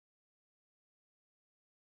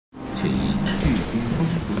剧情丰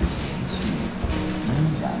富的演戏，能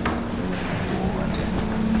让人活着。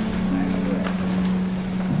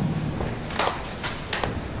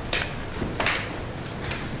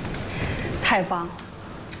太棒了！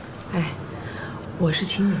哎，我是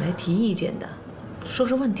请你来提意见的，说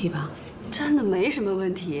说问题吧。真的没什么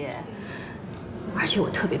问题，而且我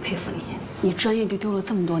特别佩服你，你专业剧丢了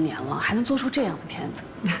这么多年了，还能做出这样的片子，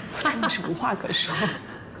真的是无话可说。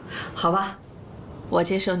好吧，我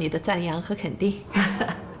接受你的赞扬和肯定。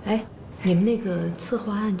哎，你们那个策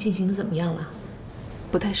划案进行的怎么样了？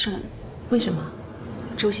不太顺。为什么？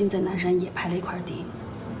周鑫在南山也拍了一块地，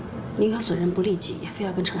宁可损人不利己，也非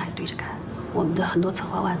要跟陈海对着干。我们的很多策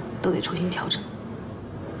划案都得重新调整。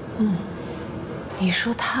你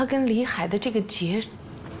说他跟李海的这个结，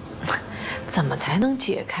怎么才能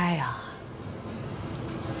解开呀？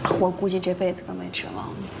我估计这辈子都没指望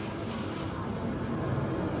了。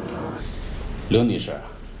刘女士，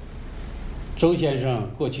周先生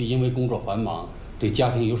过去因为工作繁忙，对家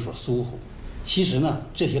庭有所疏忽。其实呢，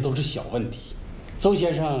这些都是小问题，周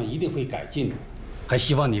先生一定会改进的。还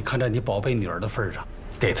希望你看在你宝贝女儿的份上，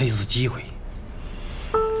给她一次机会。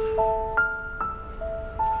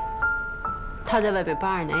他在外边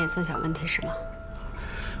8、2年也算小问题是吗？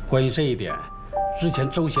关于这一点，之前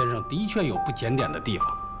周先生的确有不检点的地方，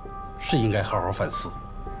是应该好好反思。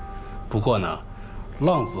不过呢，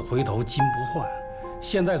浪子回头金不换，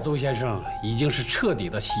现在周先生已经是彻底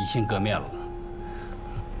的洗心革面了。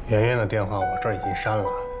圆圆的电话我这儿已经删了，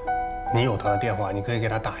你有她的电话，你可以给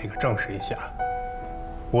她打一个证实一下。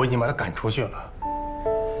我已经把她赶出去了。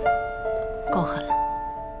够狠！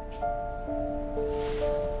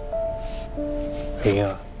林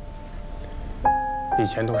英，以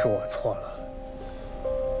前都是我错了，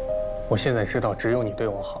我现在知道只有你对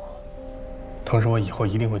我好，同时我以后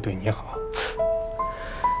一定会对你好。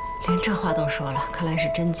连这话都说了，看来是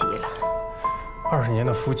真急了。20年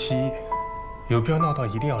的夫妻，有必要闹到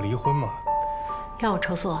一定要离婚吗？让我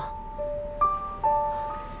抽诉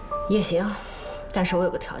也行，但是我有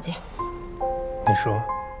个条件。你说。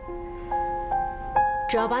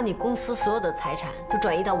只要把你公司所有的财产都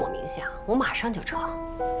转移到我名下，我马上就撤。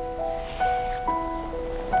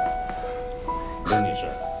刘女士，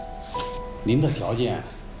您的条件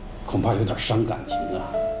恐怕有点伤感情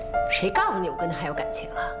啊。谁告诉你我跟他还有感情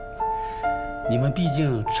啊？你们毕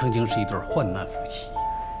竟曾经是一对患难夫妻。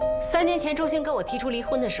3年前周鑫跟我提出离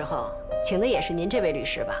婚的时候，请的也是您这位律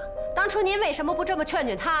师吧？当初您为什么不这么劝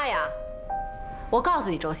劝他呀？我告诉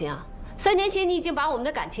你，周鑫啊，3年前你已经把我们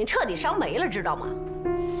的感情彻底伤没了，知道吗？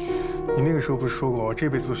你那个时候不是说过我这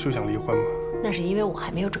辈子都休想离婚吗？那是因为我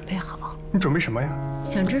还没有准备好。你准备什么呀？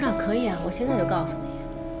想知道可以啊，我现在就告诉你。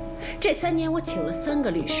这3年我请了3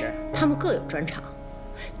个律师，他们各有专长，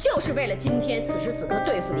就是为了今天此时此刻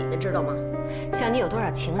对付你的，知道吗？像你有多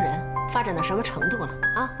少情人，发展到什么程度了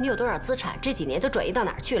啊？你有多少资产，这几年都转移到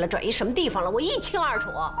哪儿去了，转移什么地方了，我一清二楚。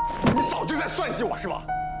你早就在算计我是吧？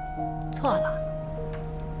错了，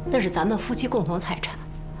那是咱们夫妻共同财产。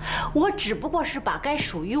我只不过是把该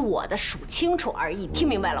属于我的数清楚而已，听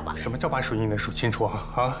明白了吧？什么叫把属于你的数清楚啊？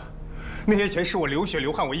啊，那些钱是我流血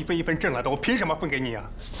流汗，我一分一分挣来的，我凭什么分给你啊？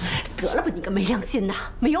得了吧，你个没良心的！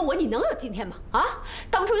没有我，你能有今天吗？啊，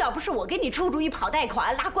当初要不是我给你出主意、跑贷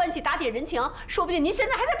款、拉关系、打点人情，说不定您现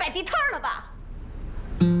在还在摆地摊呢吧？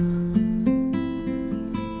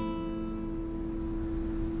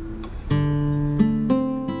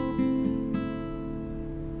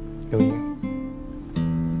刘英。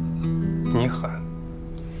你狠，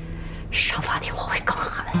上法庭我会更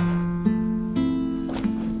狠。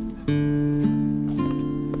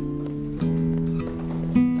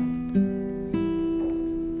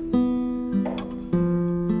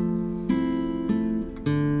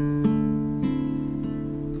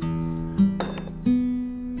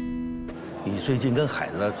你最近跟海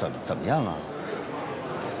子怎么样啊？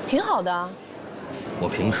挺好的。我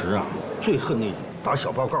平时啊最恨那种打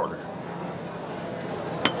小报告的人。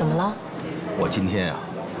怎么了？我今天呀，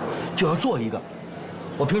就要做一个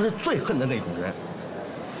我平时最恨的那种人。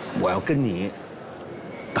我要跟你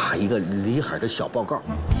打一个李海的小报告。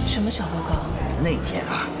什么小报告？那天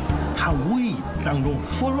啊，他无意当中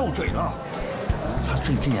说漏嘴了。他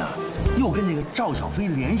最近啊，又跟那个赵小飞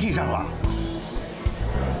联系上了。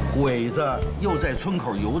鬼子又在村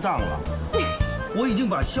口游荡了。我已经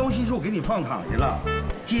把消息书给你放躺下了。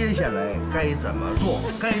接下来该怎么做？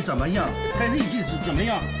该怎么样？该立即怎么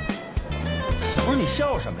样？不是你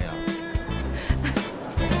笑什么呀？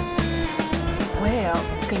我也要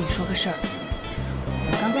跟你说个事儿。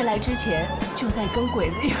我刚才来之前就在跟鬼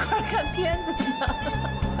子一块儿看片子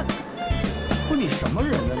呢。不是你什么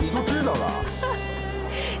人呢？你都知道了？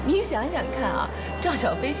你想想看啊，赵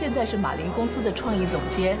小飞现在是马林公司的创意总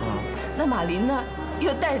监，那马林呢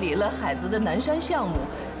又代理了海子的南山项目，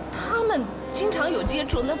他们经常有接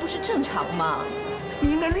触，那不是正常吗？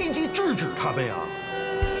你应该立即制止他们呀！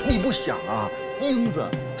你不想啊，英子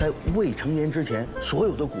在未成年之前，所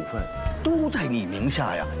有的股份都在你名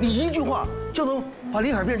下呀，你一句话就能把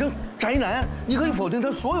李海变成宅男，你可以否定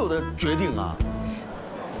他所有的决定啊！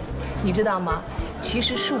你知道吗？其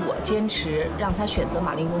实是我坚持让他选择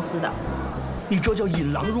马林公司的。你这叫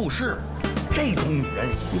引狼入室，这种女人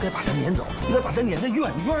应该把她撵走，应该把她撵得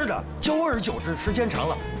远远的。久而久之，时间长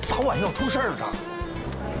了，早晚要出事儿的。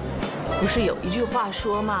不是有一句话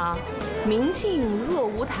说吗？明镜若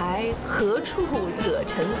无台，何处惹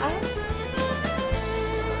尘埃？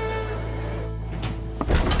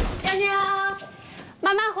妞妞，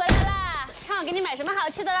妈妈回来啦，看我给你买什么好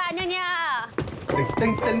吃的啦，妞妞。噔噔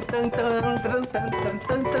噔噔噔噔噔噔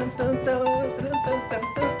噔噔噔噔噔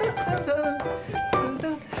噔噔噔。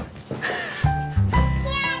亲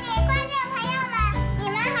爱的观众朋友们，你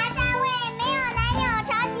们还在为没有男友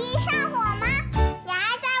着急上火吗？你还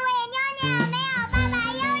在为妞妞没有爸爸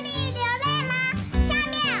忧虑流泪吗？下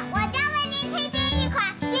面我将为您推荐一款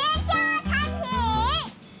绝佳产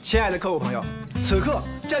品。亲爱的客户朋友，此刻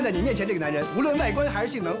站在你面前这个男人，无论外观还是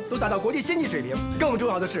性能，都达到国际先进水平。更重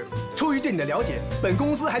要的是，出于对你的了解，本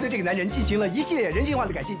公司还对这个男人进行了一系列人性化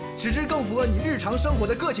的改进，使之更符合你日常生活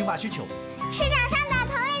的个性化需求。市场上的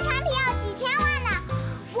同类产品要几千万呢，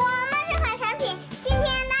我们这款产品今天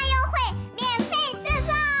大优惠，免费赠送。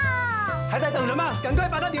还在等什么？赶快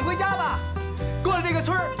把它领回家吧！过了这个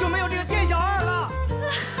村儿就没有这个店小二了。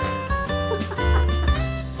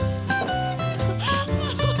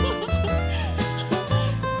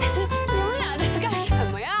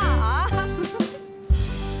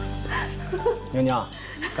妞妞，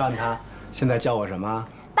告诉他，现在叫我什么？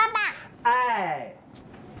爸爸。哎，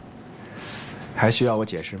还需要我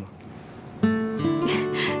解释吗？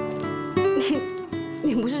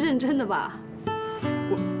你不是认真的吧？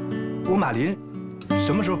我马林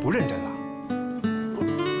什么时候不认真了？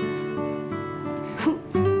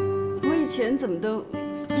我以前怎么都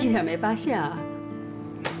一点没发现啊？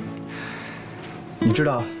你知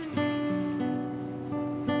道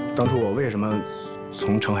当初我为什么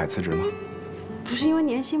从澄海辞职吗？不是因为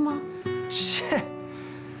年薪吗？切，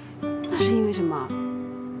那是因为什么？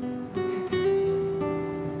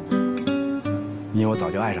因为我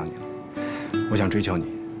早就爱上你了，我想追求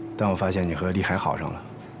你，但我发现你和李海好上了。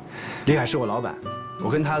李海是我老板，我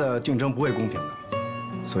跟他的竞争不会公平的，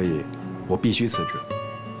所以我必须辞职。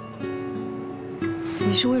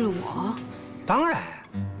你是为了我？当然。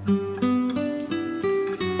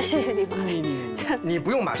谢谢你，马林。你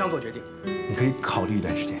不用马上做决定，你可以考虑一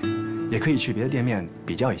段时间，也可以去别的店面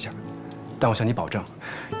比较一下。但我向你保证，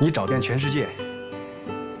你找遍全世界，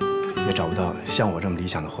也找不到像我这么理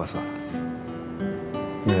想的货色了。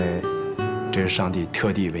因为这是上帝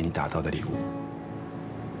特地为你打造的礼物。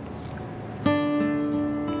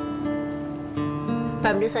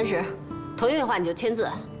30%，同意的话你就签字，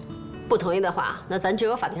不同意的话，那咱只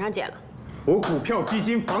有法庭上见了。我股票、基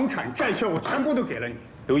金、房产、债券，我全部都给了你。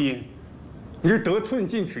刘英，你是得寸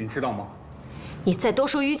进尺，你知道吗？你再多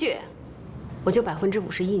说一句，我就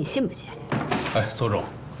51%，你信不信？哎，邹总，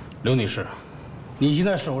刘女士，你现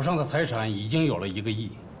在手上的财产已经有了1个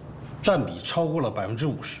亿，占比超过了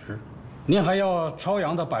50%，您还要朝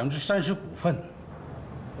阳的30%股份。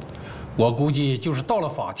我估计就是到了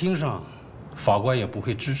法庭上，法官也不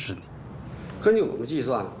会支持你。根据我们计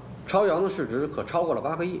算，朝阳的市值可超过了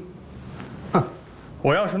8个亿。哼，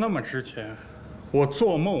我要是那么值钱，我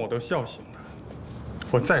做梦我都笑醒了。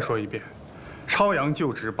我再说一遍，朝阳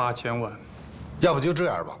就值8000万。要不就这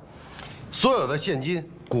样吧，所有的现金、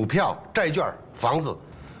股票、债券、房子，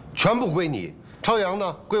全部归你。朝阳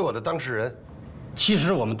呢，归我的当事人。其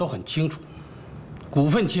实我们都很清楚，股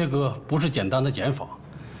份切割不是简单的减法，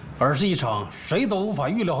而是一场谁都无法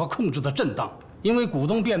预料和控制的震荡。因为股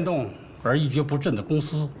东变动而一蹶不振的公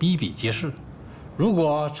司比比皆是。如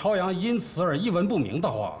果朝阳因此而一文不名的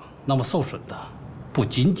话，那么受损的不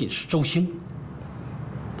仅仅是周兴，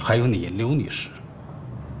还有你刘女士。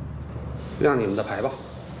亮你们的牌吧。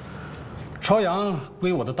朝阳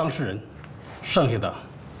归我的当事人，剩下的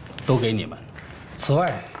都给你们。此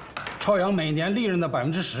外，朝阳每年利润的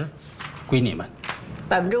10%归你们。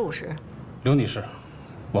50%。刘女士，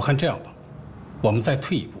我看这样吧，我们再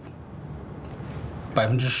退一步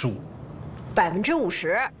，15%。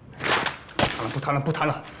50%。不谈了，不谈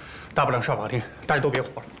了，大不了上法庭，大家都别活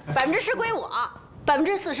了。10%归我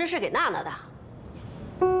，40%是给娜娜的。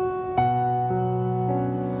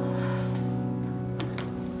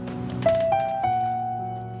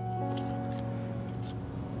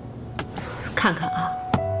看看啊，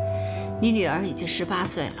你女儿已经18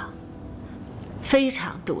岁了，非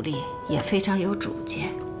常独立，也非常有主见。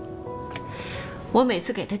我每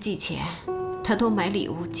次给她寄钱，她都买礼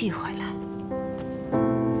物寄回来。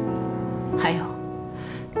还有，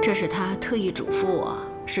这是她特意嘱咐我，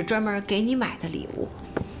是专门给你买的礼物。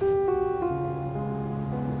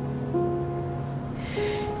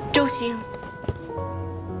周星，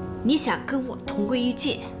你想跟我同归于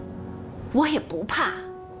尽，我也不怕。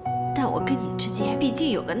但我跟你之间毕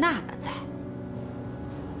竟有个娜娜在，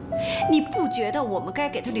你不觉得我们该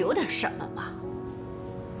给她留点什么吗？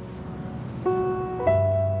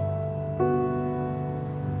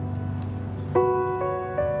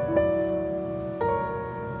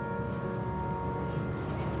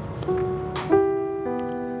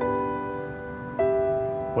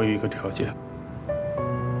我有一个条件，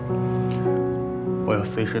我要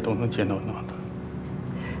随时都能见到娜娜。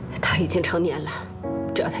她已经成年了，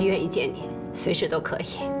只要她愿意见你，随时都可以。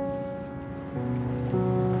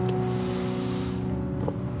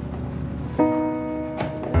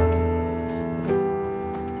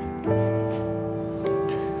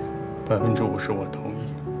50%我同意。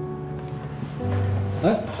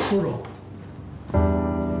哎，叔叔。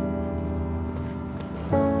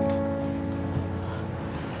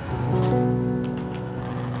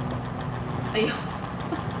哎呦，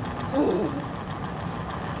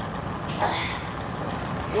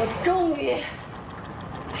我终于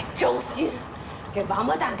把周鑫这王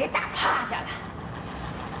八蛋给打趴下了，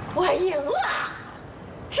我赢了，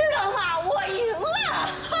知道吗？我赢了！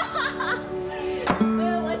哈哈哈！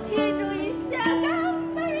我庆祝一下，干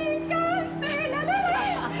杯，干杯，来来来，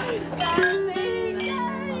干杯，干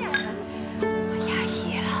呀！我压抑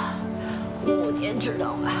了5年，知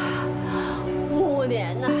道吗？5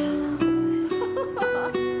年呐！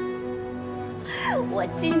我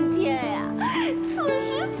今天呀，此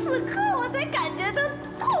时此刻我才感觉到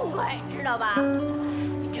痛快，知道吧？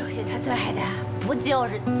周鑫他最爱的不就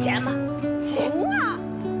是钱吗？行啊，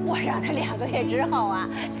我让他2个月之后啊，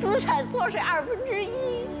资产缩水1/2。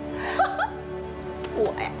我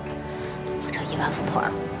呀，我挣1万富婆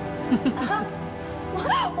了。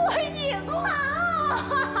我赢了，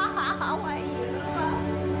我赢了。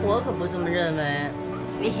我可不这么认为。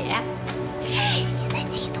你在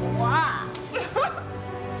企图我。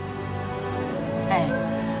哎，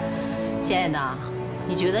亲爱的，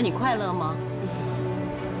你觉得你快乐吗？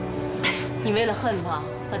你为了恨他，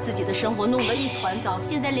把自己的生活弄得一团糟，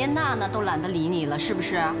现在连娜娜都懒得理你了，是不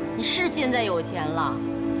是？你是现在有钱了，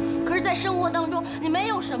可是，在生活当中，你没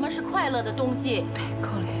有什么是快乐的东西。哎，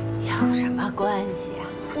寇丽，有什么关系啊？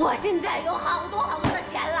我现在有好多好多的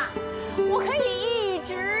钱了，我可以一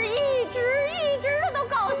直的都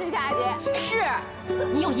高兴下去。是，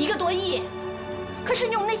你有1个多亿。可是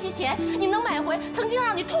你用那些钱，你能买回曾经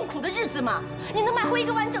让你痛苦的日子吗？你能买回一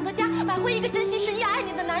个完整的家，买回一个真心实意爱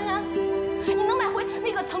你的男人？你能买回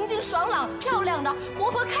那个曾经爽朗、漂亮的、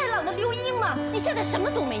活泼开朗的刘英吗？你现在什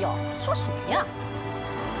么都没有，说什么呀？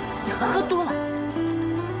你喝多了，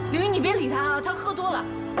刘英，你别理他啊，他喝多了。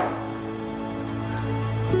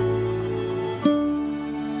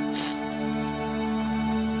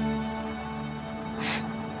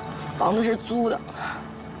房子是租的。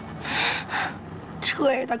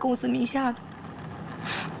车也是他公司名下的，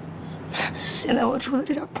现在我除了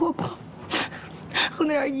这点破包和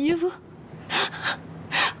那点衣服，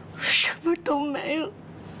什么都没有。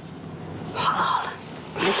好了，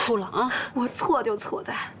别哭了啊！我错就错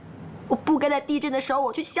在，我不该在地震的时候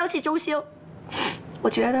我去相信周星。我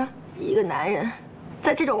觉得一个男人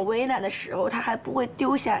在这种为难的时候，他还不会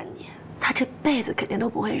丢下你，他这辈子肯定都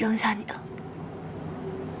不会扔下你了。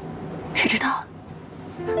谁知道？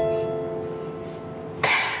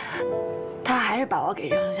他还是把我给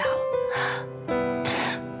扔下了，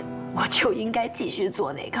我就应该继续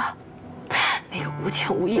做那个无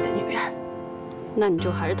情无义的女人。那你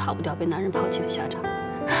就还是逃不掉被男人抛弃的下场。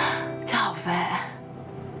赵飞，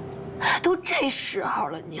都这时候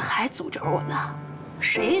了，你还诅咒我呢？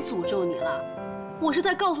谁诅咒你了？我是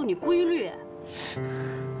在告诉你规律。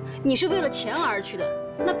你是为了钱而去的，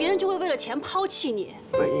那别人就会为了钱抛弃你。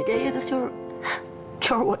不是，你这意思就是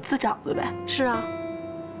我自找的呗？是啊。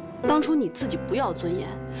当初你自己不要尊严，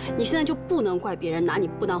你现在就不能怪别人拿你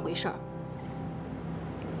不当回事儿。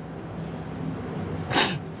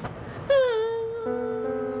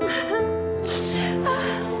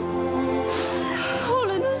后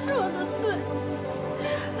来他说的对，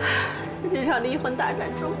在这场离婚大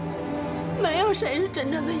战中，没有谁是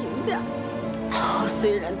真正的赢家。我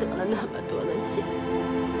虽然得了那么多的钱，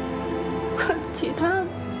可是其他的，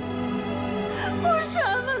我什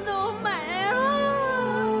么都没了。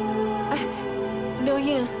刘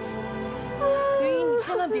英，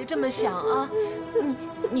千万别这么想啊！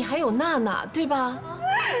你还有娜娜，对吧？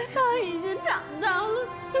她已经长大了，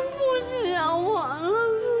她不需要我了。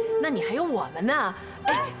那你还有我们呢？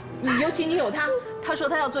哎，尤其你有她，她说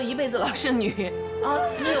她要做一辈子老剩女啊，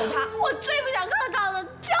你有她。我最不想看到的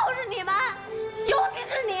就是你们，尤其是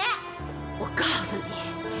你。我告诉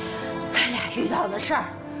你，咱俩遇到的事儿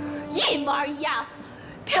一模一样，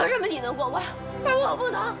凭什么你能过关，而我不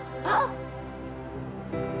能啊？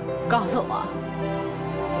告诉我。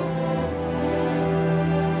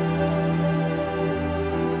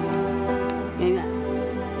圆圆，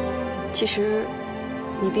其实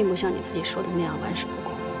你并不像你自己说的那样玩世不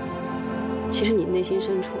恭。其实你内心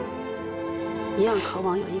深处一样渴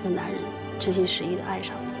望有一个男人真心实意的爱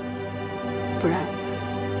上你，不然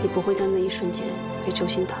你不会在那一瞬间被周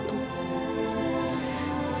星打动。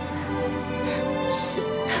是。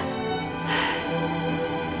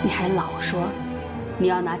你还老说你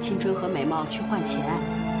要拿青春和美貌去换钱，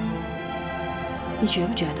你觉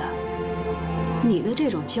不觉得你的这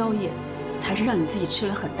种交易才是让你自己吃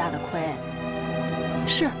了很大的亏？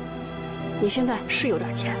是，你现在是有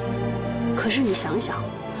点钱，可是你想想，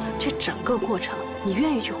这整个过程，你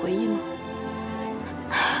愿意去回忆吗？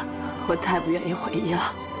我太不愿意回忆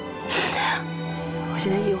了，我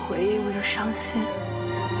现在一回忆我就伤心，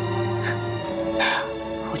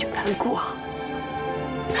我就难过，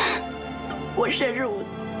我甚至我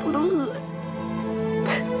都恶心。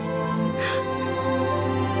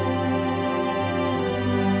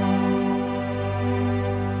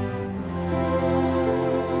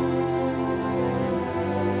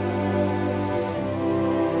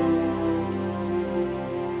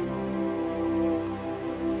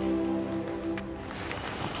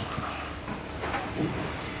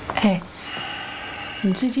哎，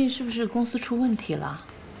你最近是不是公司出问题了？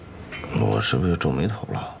我是不是皱眉头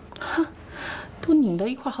了？哼，都拧到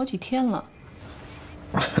一块好几天了。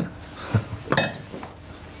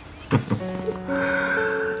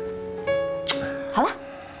好了。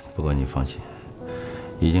不过你放心，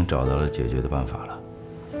已经找到了解决的办法了。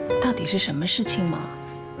到底是什么事情嘛？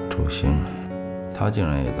周星，他竟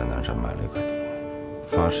然也在南山买了一块地，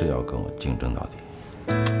发誓要跟我竞争到底。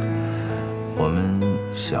我们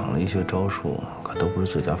想了一些招数，可都不是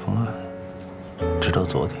最佳方案。直到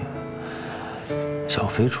昨天，小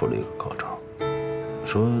飞出了一个高招，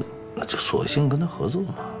说那就索性跟他合作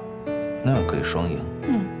嘛，那样可以双赢。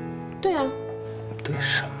嗯，对啊。对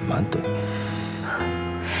什么对？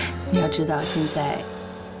你要知道，现在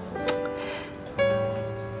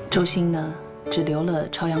周星呢只留了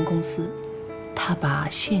朝阳公司，他把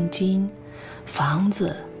现金、房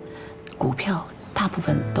子、股票大部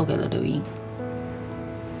分都给了刘英。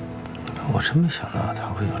我真没想到他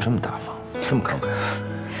会有这么大方，这么慷慨。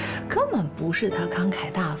根本不是他慷慨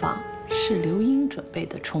大方，是刘英准备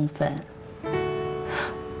的充分。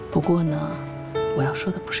不过呢，我要说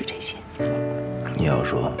的不是这些。你要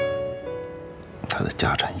说，他的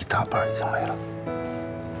家产一大半已经没了。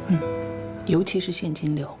嗯，尤其是现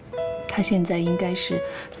金流，他现在应该是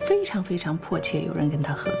非常非常迫切有人跟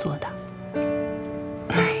他合作的。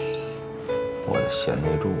我的贤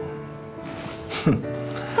内助，哼。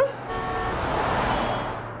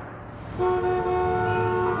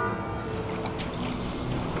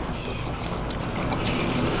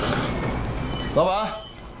老板，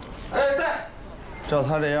哎，在。照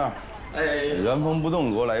他这样，哎，原封不动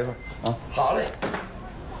给我来一份啊！好嘞。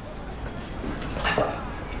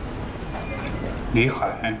李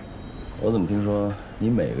海，我怎么听说你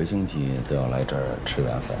每个星期都要来这儿吃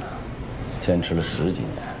点饭啊？坚持了10几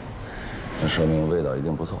年，那说明味道一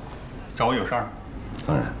定不错。找我有事儿？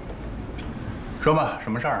当然。说吧，什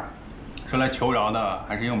么事儿？是来求饶的，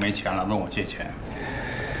还是又没钱了问我借钱？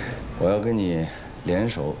我要跟你联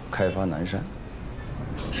手开发南山。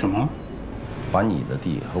什么？把你的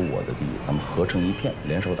地和我的地，咱们合成一片，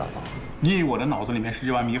联手打造。你以为我的脑子里面是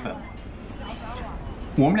这碗米粉吗？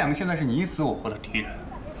我们两个现在是你死我活的敌人。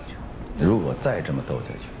如果再这么斗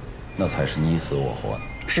下去，那才是你死我活呢。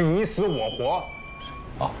是你死我活。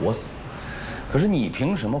啊，我死，可是你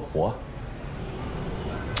凭什么活？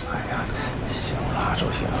哎呀，行了，周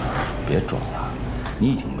星，别装了，你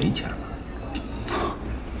已经没钱了。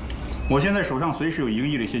我现在手上随时有1个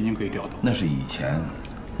亿的现金可以调动。那是以前，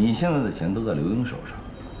你现在的钱都在刘英手上，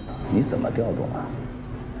你怎么调动啊？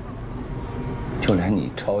就连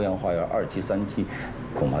你朝阳花园2期、3期，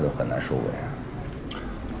恐怕都很难收尾啊。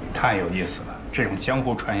太有意思了，这种江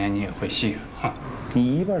湖传言你也会信？哼！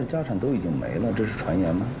你一半的家产都已经没了，这是传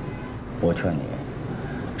言吗？我劝你，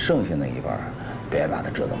剩下那一半，别把它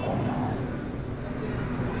折腾光了。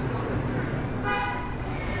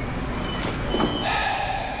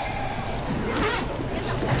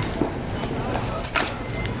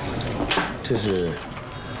这是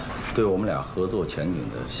对我们俩合作前景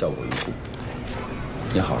的效果预估。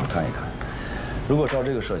你好好看一看，如果照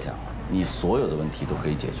这个设想，你所有的问题都可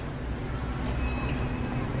以解决。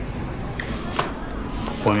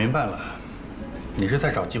我明白了，你是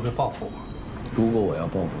在找机会报复我。如果我要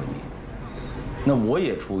报复你，那我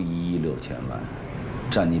也出1亿6千万，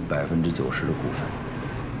占你90%的股份。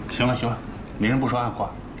行了行了，明人不说暗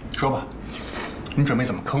话，说吧，你准备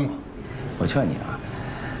怎么坑我？我劝你啊，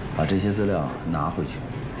把这些资料拿回去，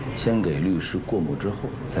先给律师过目之后，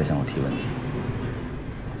再向我提问题。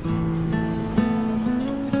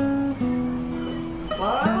来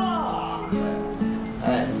吧，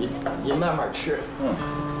哎，你慢慢吃。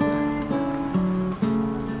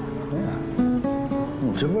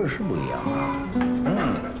这味儿是不一样啊。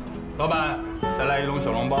老板，再来1笼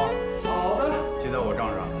小笼包。好的，记在我账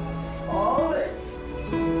上。好嘞。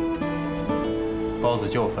包子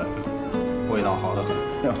就粉，味道好得很，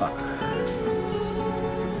是吧？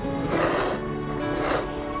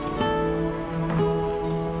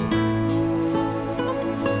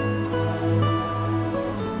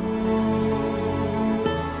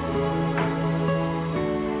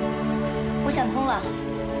我想通了，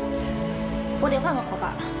我得换个活法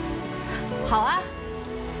了。好啊，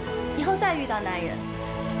以后再遇到男人，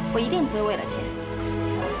我一定不会为了钱，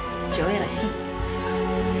只为了心。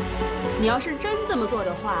你要是真这么做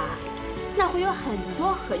的话，那会有很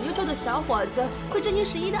多很优秀的小伙子会真心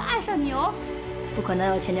实意的爱上你哦。不可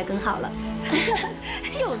能有钱就更好了。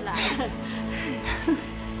又来，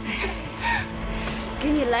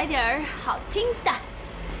给你来点儿好听的。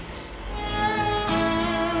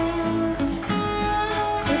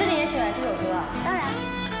你最近也喜欢这首歌啊？当然。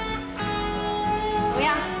怎么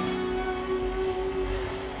样？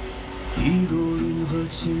一朵云和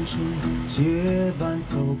青春结伴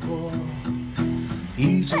走过，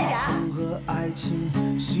一阵风和爱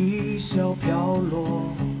情嬉笑飘落，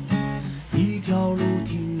一条路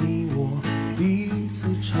听你我彼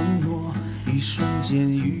此承诺，一瞬间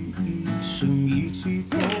与一生一起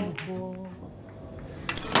走过。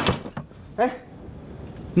哎，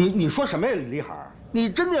你说什么呀，李海？你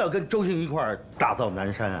真的要跟周星一块儿打造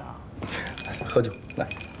南山啊？喝酒来。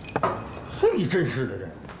嘿，你真是的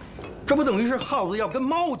这不等于是耗子要跟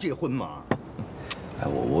猫结婚吗？哎，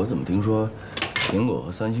我怎么听说苹果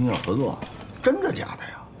和三星要合作？真的假的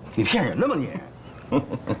呀？你骗人的吗你？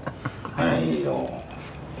哎呦，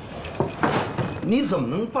你怎么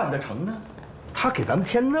能办得成呢？他给咱们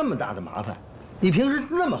添那么大的麻烦，你平时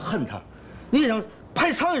那么恨他，你也想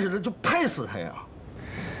拍苍蝇似的就拍死他呀？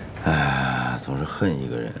哎，总是恨一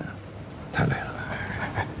个人，太累了。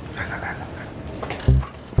来。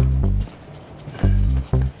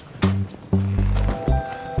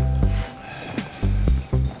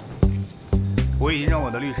我已经让我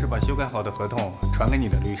的律师把修改好的合同传给你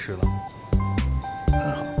的律师了。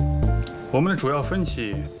很好。我们的主要分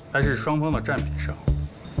歧还是双方的占比上，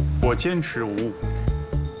我坚持5-5。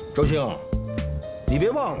周星，你别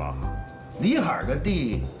忘了，李海的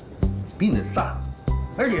地比你的大，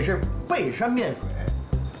而且是背山面水。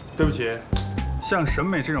对不起，像审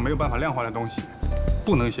美这种没有办法量化的东西，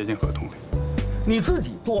不能写进合同里。你自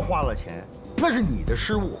己多花了钱，那是你的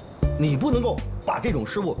失误，你不能够把这种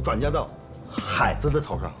失误转嫁到孩子的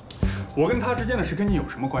头上。我跟他之间的事跟你有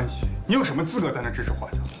什么关系？你有什么资格在那指手画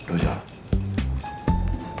脚？周晓，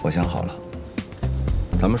我想好了，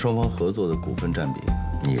咱们双方合作的股份占比，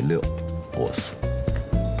你6，我4。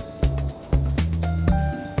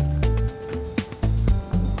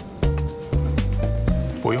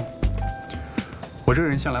不用，我这个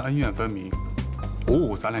人向来恩怨分明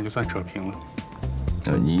，5-5咱俩就算扯平了。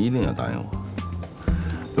你一定要答应我，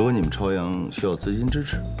如果你们朝阳需要资金支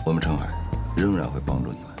持，我们澄海仍然会帮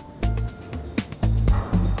助你们。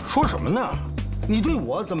说什么呢？你对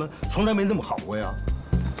我怎么从来没那么好过呀？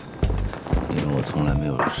因为我从来没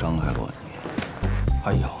有伤害过你。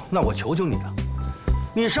哎呦，那我求求你了，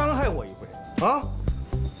你伤害我一回啊！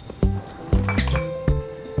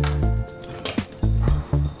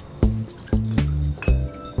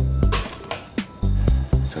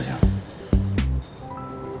周翔，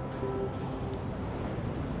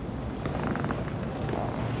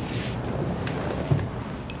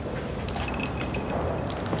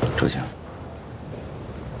周翔，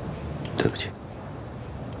对不起。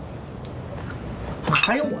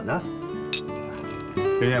还有我呢。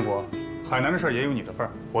林建国，海南的事也有你的份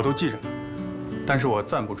儿，我都记着呢。但是我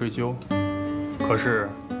暂不追究，可是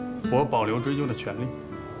我保留追究的权利。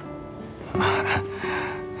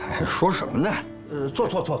说什么呢？坐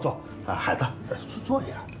啊，孩子，坐下。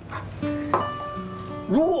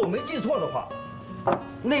如果我没记错的话，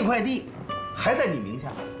那块地还在你名下。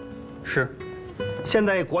是。现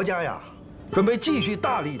在国家呀，准备继续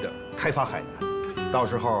大力的开发海南，到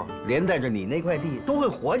时候连带着你那块地都会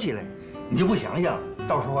火起来。你就不想想，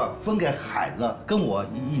到时候分给孩子跟我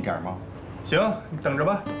一点吗？行，你等着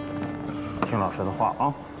吧，听老师的话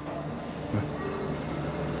啊。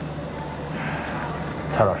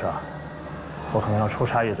蔡老师啊，我可能要出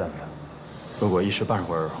差一阵子，如果一时半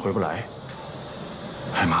会儿回不来，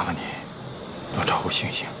还麻烦你多照顾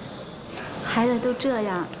星星。孩子都这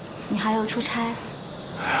样，你还要出差？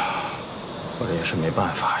哎呀，我这也是没办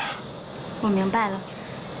法呀。我明白了，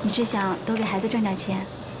你是想多给孩子挣点钱。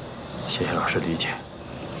谢谢老师理解。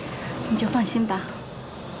你就放心吧。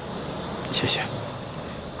谢谢。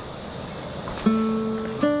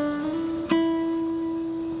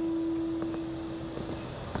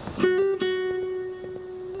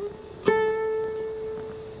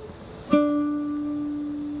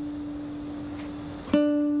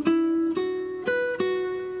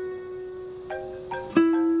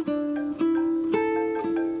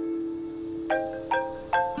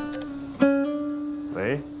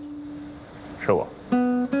喂，是我。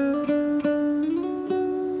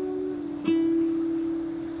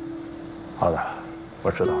好的，我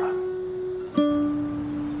知道了。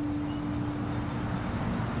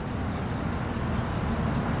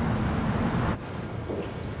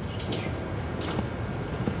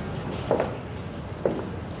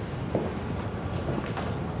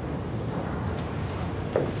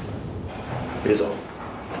别走，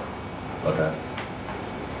老陈，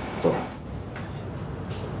坐。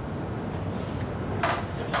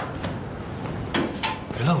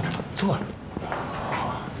别愣着，坐。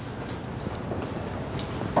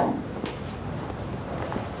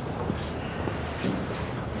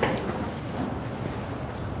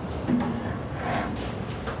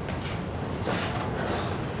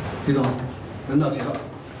李总，人到齐了。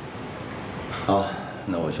好，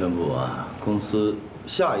那我宣布啊，公司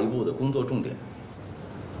下一步的工作重点，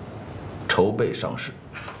筹备上市。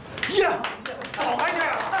呀，早还这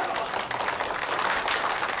样。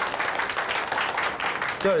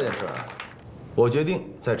第二件事啊，我决定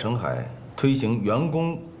在澄海推行员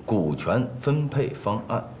工股权分配方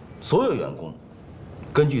案，所有员工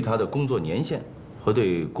根据他的工作年限和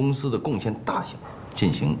对公司的贡献大小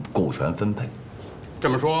进行股权分配。这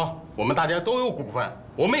么说，我们大家都有股份，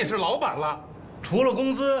我们也是老板了。除了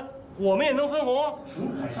工资，我们也能分红。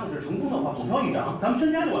澄海上市成功的话，股票一涨，咱们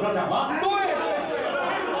身家就往上涨了。对。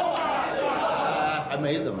还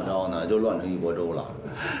没怎么着呢，就乱成一锅粥了。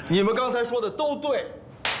你们刚才说的都对。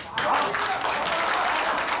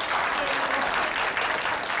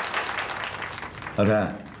老陈，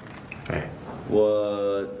哎，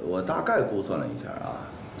我大概估算了一下啊，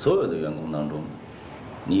所有的员工当中，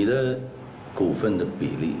你的股份的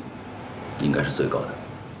比例应该是最高的。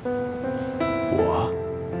我？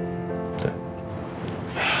对。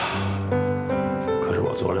哎呀，可是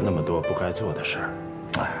我做了那么多不该做的事儿。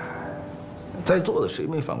哎，在座的谁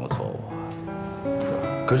没犯过错误啊？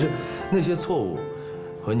可是那些错误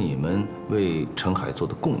和你们为澄海做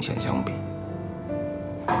的贡献相比，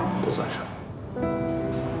不算什么。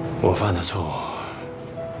我犯的错误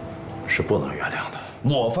是不能原谅的。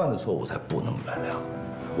我犯的错误才不能原谅，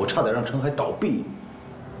我差点让澄海倒闭。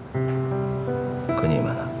可你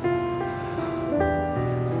们呢？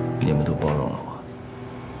你们都包容了我，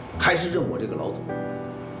还是认我这个老总。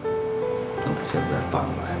那么现在反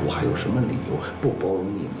过来，我还有什么理由不包容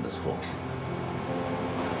你们的错误？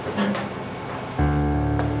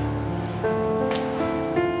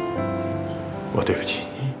我对不起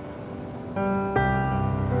你，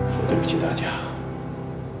我对不起大家，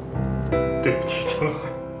对不起澄海。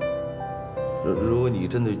如果你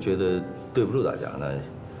真的觉得对不住大家，那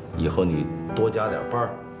以后你多加点班。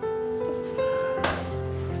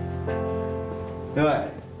另外，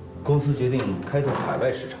公司决定开拓海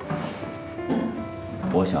外市场，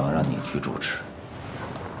我想让你去主持。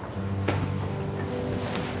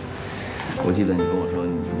我记得你跟我说，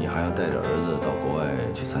你还要带着儿子到国外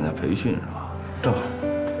去参加培训，是吧？正好，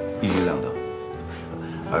一举两得，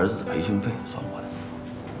儿子的培训费算我的。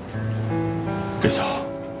李总，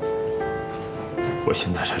我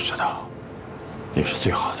现在才知道，你是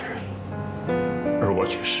最好的人，而我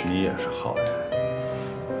却是。你也是好人，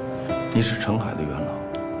你是澄海的元老，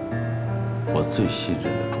我最信任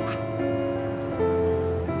的助手，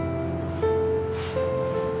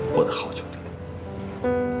我的好兄弟。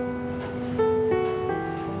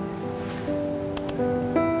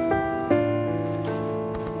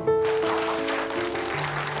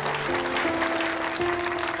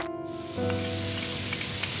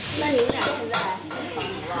那你们俩现在还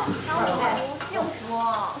房奴了？幸福，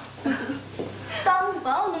当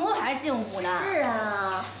房奴还幸福呢。是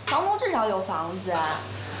啊，房奴至少有房子。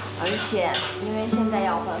而且因为现在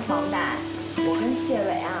要还房贷，我跟谢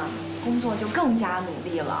伟啊工作就更加努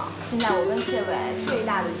力了。现在我跟谢伟最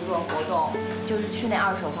大的娱乐活动就是去那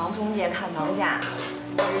二手房中介看房价。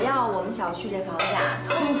只要我们小区这房价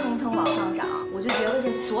蹭往上涨，我就觉得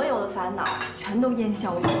这所有的烦恼全都烟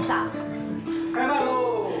消云散了。开饭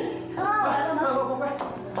喽！来了，快！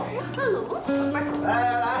饭喽！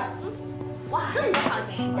来！哇，这么好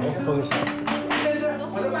吃！没风险。先吃，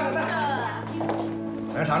我就拌个饭。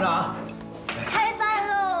来尝尝啊！开饭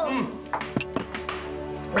喽！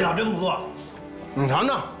味道真不错，你尝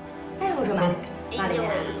尝。哎，我说妈丽，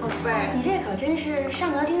宝贝儿，你这可真是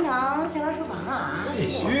上得厅堂，下得厨房啊！必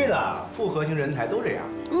须的，复合型人才都这样。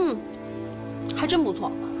还真不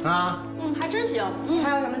错啊。还真行。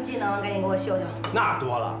还有什么技能，赶紧给我秀秀。那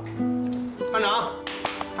多了。看着啊，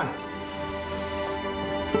看着。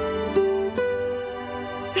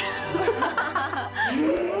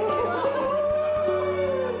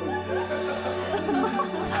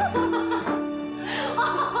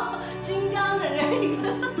金刚的这个，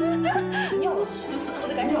尿了，这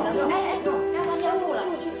个赶紧尿。哎，要不尿路了。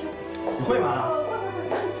你会吗？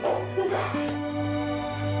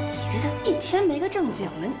你这一天没个正经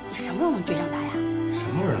的，你什么时候能追上他呀？什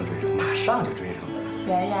么时候能追上？马上就追上了。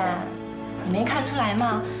圆圆，你没看出来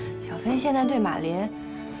吗？小飞现在对马林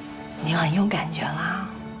已经很有感觉了。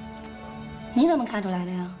你怎么看出来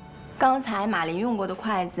的呀？刚才马林用过的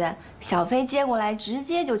筷子，小飞接过来直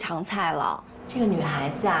接就抢菜了。这个女孩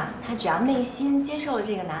子啊，她只要内心接受了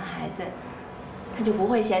这个男孩子，她就不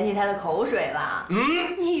会嫌弃他的口水了。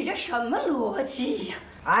你这什么逻辑呀？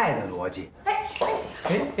爱的逻辑。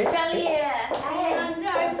张丽，哎，你这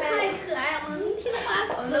儿子太可爱了，你听话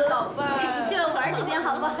死了，宝贝儿。借我玩几天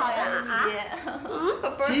好不好呀？宝贝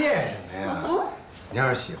儿。借什么呀？你要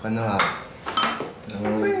是喜欢的话，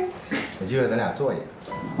有机会咱俩做一个。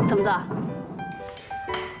怎么做？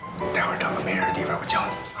待会儿找个没人的地方，我教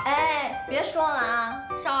你。哎，别说了啊，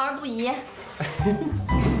少儿不宜。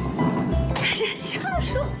瞎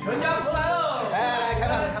说。全家福来喽！哎，开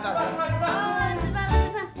饭！吃饭了。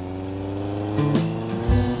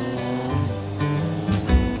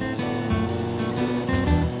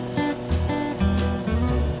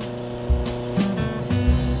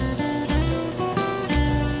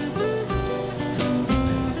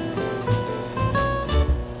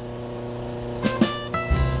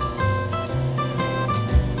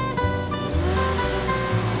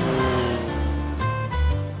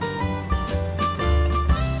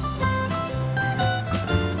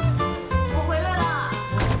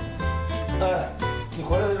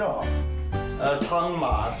汤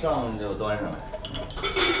马上就端上来。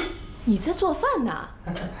你在做饭呢？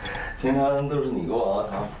平常都是你给我熬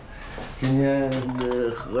汤，今天这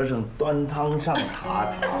和尚端汤上塔，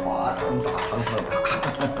塔滑汤洒汤上塔。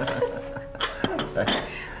来，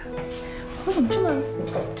我怎么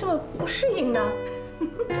这么不适应呢？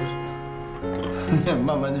你也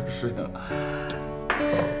慢慢就适应了。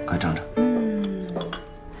快尝尝。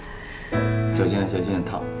小心，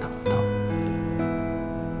烫。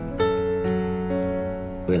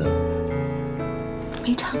味道怎么样？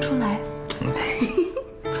没尝出来。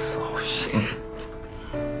扫兴。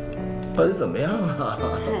到底怎么样啊？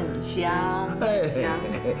很香，哎，香。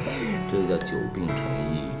这叫久病成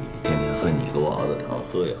医，天天喝你给我熬的汤，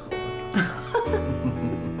喝也喝不了。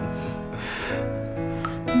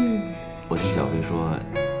我听小飞说，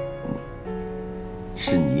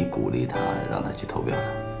是你鼓励他，让他去投票的。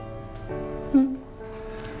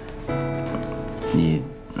你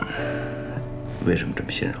为什么这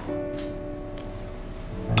么信任我？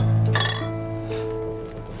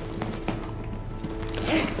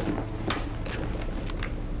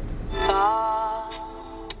把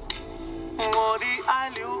我的爱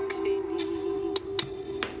留给你，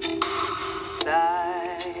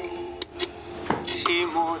在寂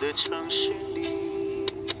寞的城市里，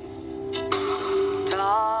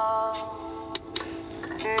当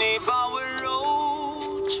你把温柔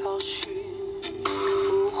找寻，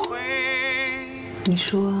不会你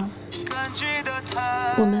说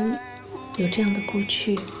我们有这样的过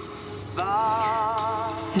去，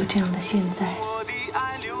有这样的现在，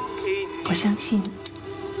我相信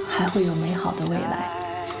还会有美好的未来。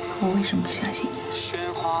我为什么不相信你？喧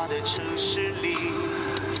哗的城市里，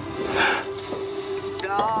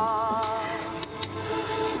当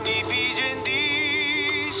你疲倦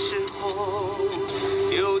的时候，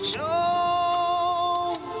有种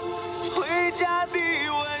回家的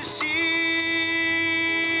温馨。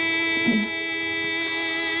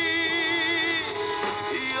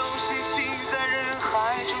有些心在人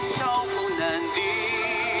海中漂浮难定，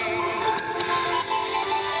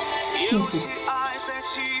有些爱在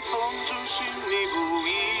起风中寻觅不已。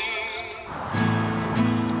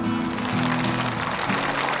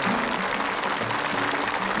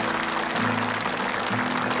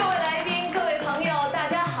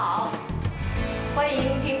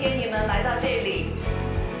这里，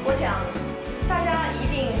我想大家一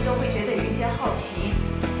定都会觉得有一些好奇，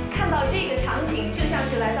看到这个场景就像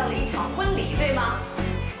是来到了一场婚礼，对吗？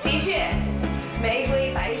的确，玫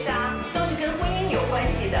瑰、白纱都是跟婚姻有关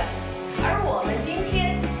系的，而我们今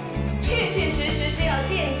天确确实实是要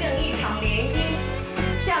见证一场联姻。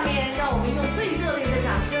下面让我们用最热烈的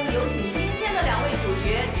掌声，有请今天的2位主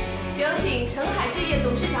角，有请澄海置业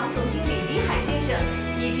董事长总经理李海先生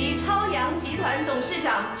以及超阳集团董事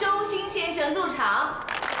长周鑫先生入场。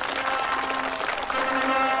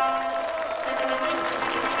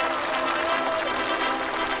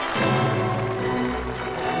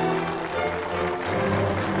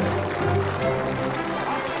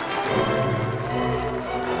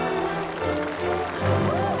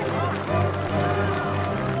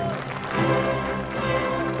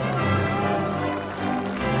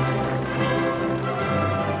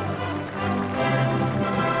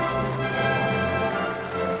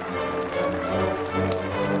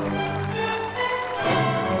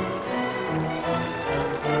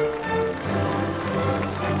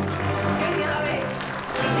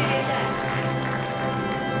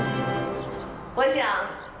我想，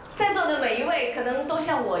在座的每一位可能都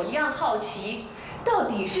像我一样好奇，到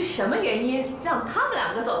底是什么原因让他们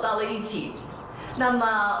2个走到了一起？那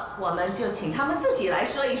么，我们就请他们自己来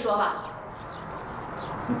说一说吧。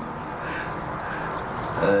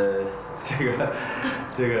这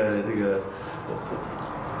个，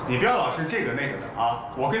你不要老是这个那个的啊！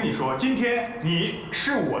我跟你说，今天你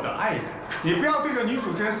是我的爱人，你不要对着女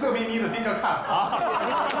主持人色眯眯的盯着看啊！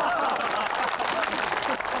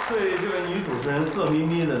对这位女主持人色眯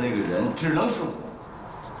眯的那个人，只能是我，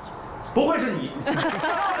不会是你。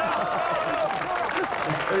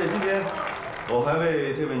而且今天我还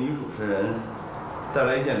为这位女主持人带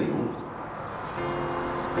来一件礼物。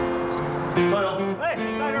赵勇，哎，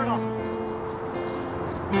在这儿呢。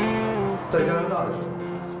在加拿大的时候，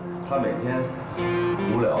他每天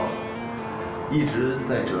无聊，一直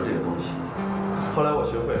在折这个东西。后来我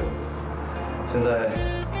学会了，现在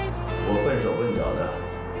我笨手笨脚的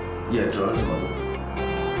也折了这么多，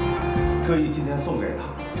特意今天送给他。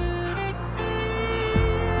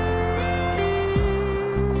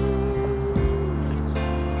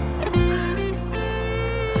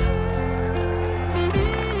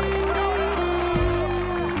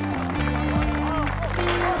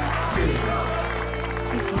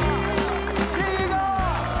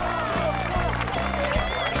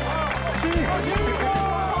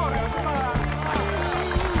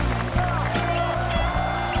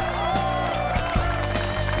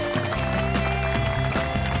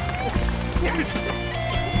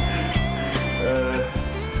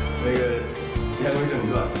言归正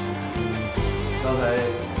传，刚才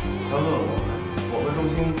他问我和周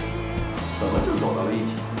鑫怎么就走到了一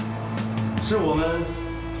起？是我们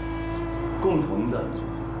共同的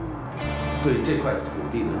对这块土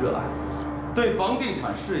地的热爱，对房地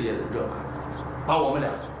产事业的热爱，把我们俩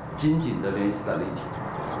紧紧地联系在了一起。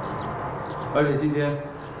而且今天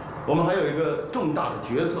我们还有一个重大的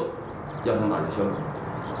决策要向大家宣布：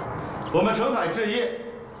我们澄海置业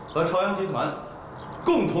和朝阳集团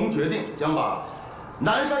共同决定，将把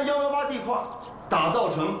南山118地块打造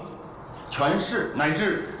成全市乃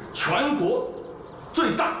至全国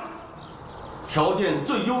最大、条件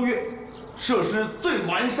最优越、设施最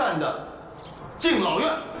完善的敬老院。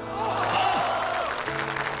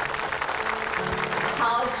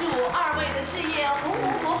好，祝2位的事业红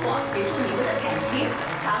红火火，也祝你们的感情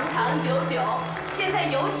长长久久。现在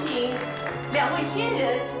有请2位新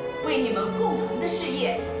人为你们共同的事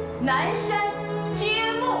业南山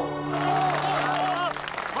揭幕。